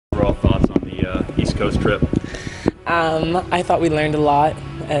East Coast trip? I thought we learned a lot.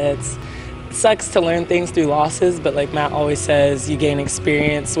 It sucks to learn things through losses, but like Matt always says, you gain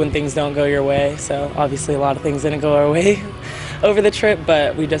experience when things don't go your way. So obviously a lot of things didn't go our way over the trip,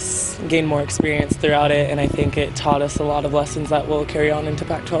 but we just gained more experience throughout it, and I think it taught us a lot of lessons that will carry on into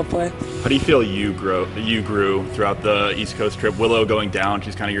Pac-12 play. How do you feel you grew throughout the East Coast trip? Willow going down,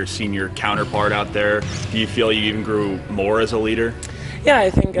 she's kind of your senior counterpart out there. Do you feel you even grew more as a leader? Yeah,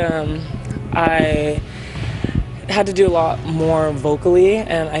 I think I had to do a lot more vocally,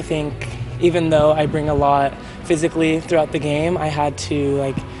 and I think even though I bring a lot physically throughout the game, I had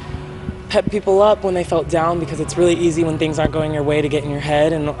to pep people up when they felt down, because it's really easy when things aren't going your way to get in your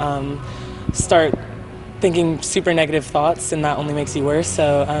head and start thinking super negative thoughts, and that only makes you worse.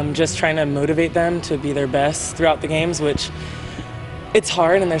 So just trying to motivate them to be their best throughout the games, which it's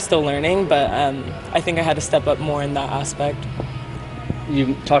hard and they're still learning, but I think I had to step up more in that aspect.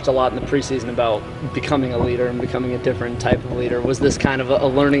 You talked a lot in the preseason about becoming a leader and becoming a different type of leader. Was this kind of a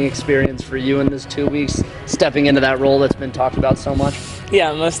learning experience for you in this 2 weeks, stepping into that role that's been talked about so much?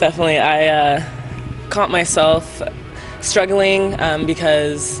 Yeah, most definitely. I caught myself struggling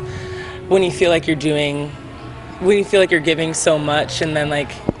because when you feel like you're giving so much and then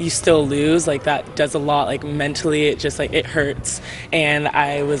you still lose, that does a lot mentally. It just it hurts, and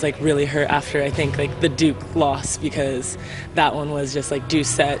I was really hurt after I think the Duke loss, because that one was just do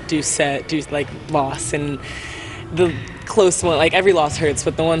set loss, and the close one, every loss hurts,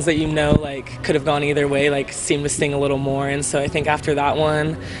 but the ones that could have gone either way seem to sting a little more. And so I think after that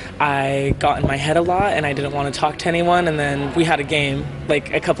one I got in my head a lot and I didn't want to talk to anyone, and then we had a game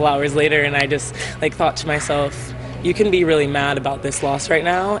a couple hours later, and I just thought to myself, you can be really mad about this loss right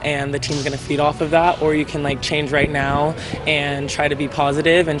now and the team's going to feed off of that, or you can change right now and try to be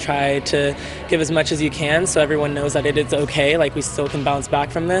positive and try to give as much as you can so everyone knows that it is okay, we still can bounce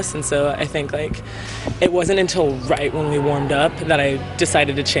back from this. And so I think it wasn't until right when we warmed up that I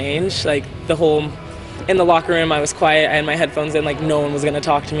decided to change. In the locker room, I was quiet. I had my headphones in, no one was going to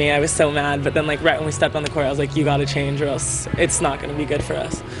talk to me. I was so mad. But then, right when we stepped on the court, I was like, you got to change or else it's not going to be good for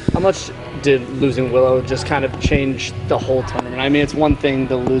us. How much did losing Willow just kind of change the whole tournament? I mean, it's one thing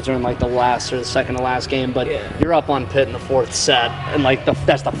to lose her in, the last or the second to last game, but you're up on Pitt in the fourth set, and,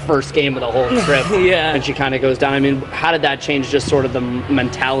 that's the first game of the whole trip. Yeah. And she kind of goes down. I mean, how did that change just sort of the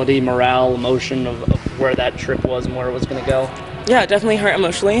mentality, morale, emotion of where that trip was and where it was going to go? Yeah, it definitely hurt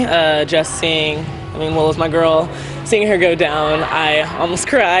emotionally. Just seeing, Willow's my girl, seeing her go down, I almost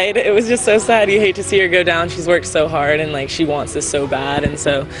cried. It was just so sad. You hate to see her go down. She's worked so hard and she wants this so bad. And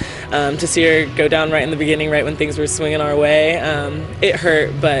so to see her go down right in the beginning, right when things were swinging our way, it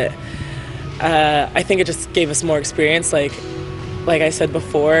hurt. But I think it just gave us more experience. Like I said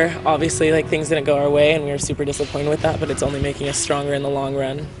before, obviously things didn't go our way and we were super disappointed with that, but it's only making us stronger in the long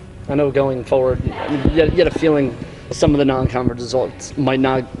run. I know going forward, you had a feeling some of the non-conference results might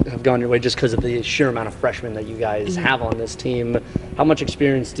not have gone your way just because of the sheer amount of freshmen that you guys have on this team. How much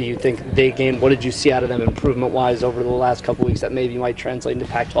experience do you think they gained? What did you see out of them improvement-wise over the last couple weeks that maybe might translate into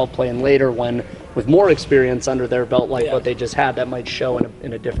Pac-12 play, and later when, with more experience under their belt what they just had, that might show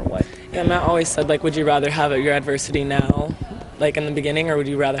in a different way? Yeah, Matt always said, would you rather have your adversity now, in the beginning, or would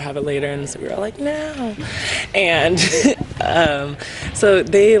you rather have it later? And so we were all now. And so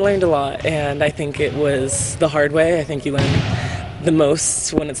they learned a lot, and I think it was the hard way. I think you learn the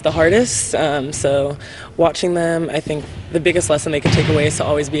most when it's the hardest. So watching them, I think the biggest lesson they could take away is to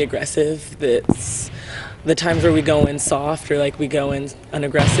always be aggressive. That's the times where we go in soft or we go in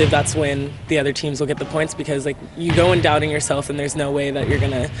unaggressive, that's when the other teams will get the points, because you go in doubting yourself and there's no way that you're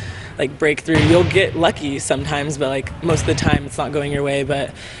gonna break through. You'll get lucky sometimes, but most of the time it's not going your way.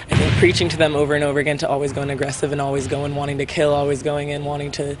 But I think preaching to them over and over again to always go in aggressive and always go in wanting to kill, always going in wanting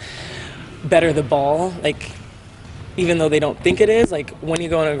to better the ball, even though they don't think it is, when you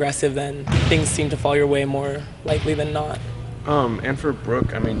go in aggressive, then things seem to fall your way more likely than not. And for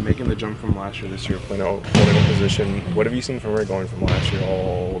Brooke, making the jump from last year this year, playing a holding position, what have you seen from her going from last year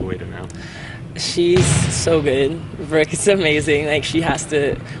all the way to now? She's so good. Brooke is amazing.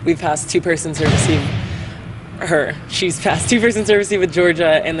 We've passed two-person servicing her. She's passed two-person servicing with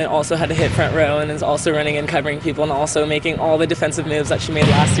Georgia, and then also had to hit front row, and is also running and covering people, and also making all the defensive moves that she made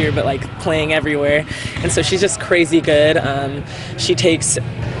last year, but playing everywhere. And so she's just crazy good. She takes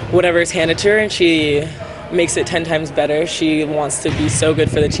whatever is handed to her, and she makes it 10 times better. She wants to be so good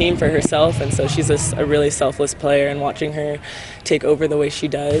for the team, for herself, and so she's a really selfless player, and watching her take over the way she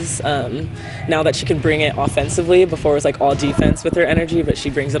does, now that she can bring it offensively. Before it was all defense with her energy, but she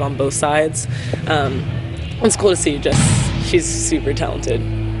brings it on both sides. It's cool to see. She's super talented.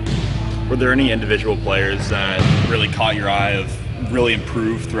 Were there any individual players that really caught your eye, of really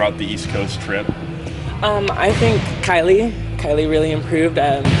improved throughout the East Coast trip? I think Kylie really improved.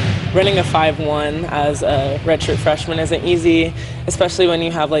 Running a 5.1 as a redshirt freshman isn't easy, especially when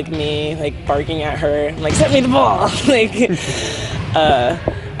you have like me like barking at her, like send me the ball. Like,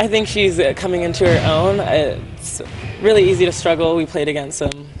 I think she's coming into her own. It's really easy to struggle. We played against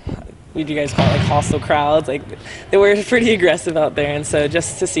some, what do you guys call it, like hostile crowds. Like they were pretty aggressive out there, and so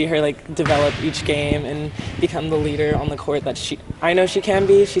just to see her like develop each game and become the leader on the court that I know she can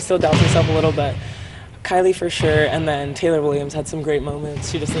be. She still doubts herself a little, but Kylie for sure, and then Taylor Williams had some great moments.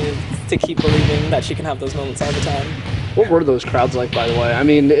 She just needed to keep believing that she can have those moments all the time. What were those crowds like, by the way? I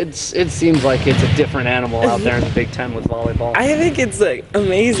mean, it seems like it's a different animal out there in the Big Ten with volleyball. I think it's like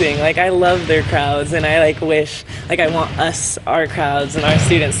amazing. Like I love their crowds, and I like wish, like I want our crowds and our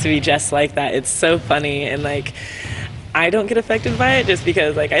students to be just like that. It's so funny, and like I don't get affected by it just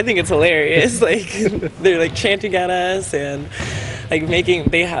because like I think it's hilarious. Like they're like chanting at us and like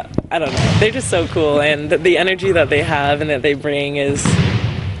I don't know, they're just so cool, and the energy that they have and that they bring is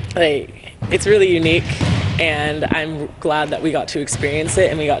like, it's really unique, and I'm glad that we got to experience it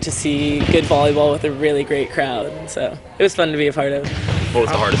and we got to see good volleyball with a really great crowd, so it was fun to be a part of. What was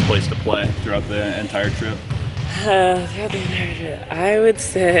the hardest place to play throughout the entire trip? Throughout the entire trip, I would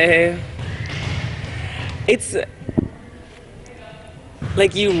say it's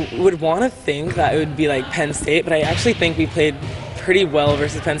like, you would want to think that it would be like Penn State, but I actually think we played pretty well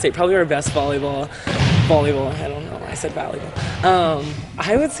versus Penn State. Probably our best volleyball. I don't know why I said volleyball.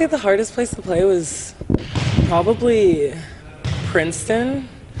 I would say the hardest place to play was probably Princeton,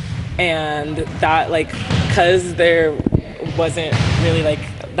 and that like because there wasn't really like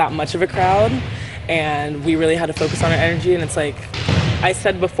that much of a crowd, and we really had to focus on our energy. And it's like I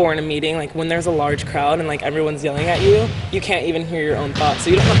said before in a meeting, like when there's a large crowd and like everyone's yelling at you, you can't even hear your own thoughts. So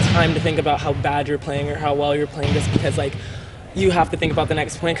you don't have time to think about how bad you're playing or how well you're playing, just because like you have to think about the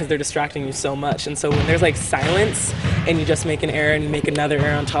next point because they're distracting you so much. And so when there's like silence and you just make an error and you make another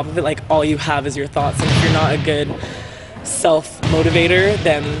error on top of it, like all you have is your thoughts. And if you're not a good self-motivator,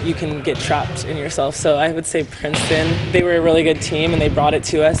 then you can get trapped in yourself. So I would say Princeton, they were a really good team and they brought it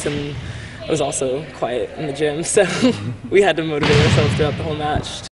to us, and it was also quiet in the gym. So we had to motivate ourselves throughout the whole match.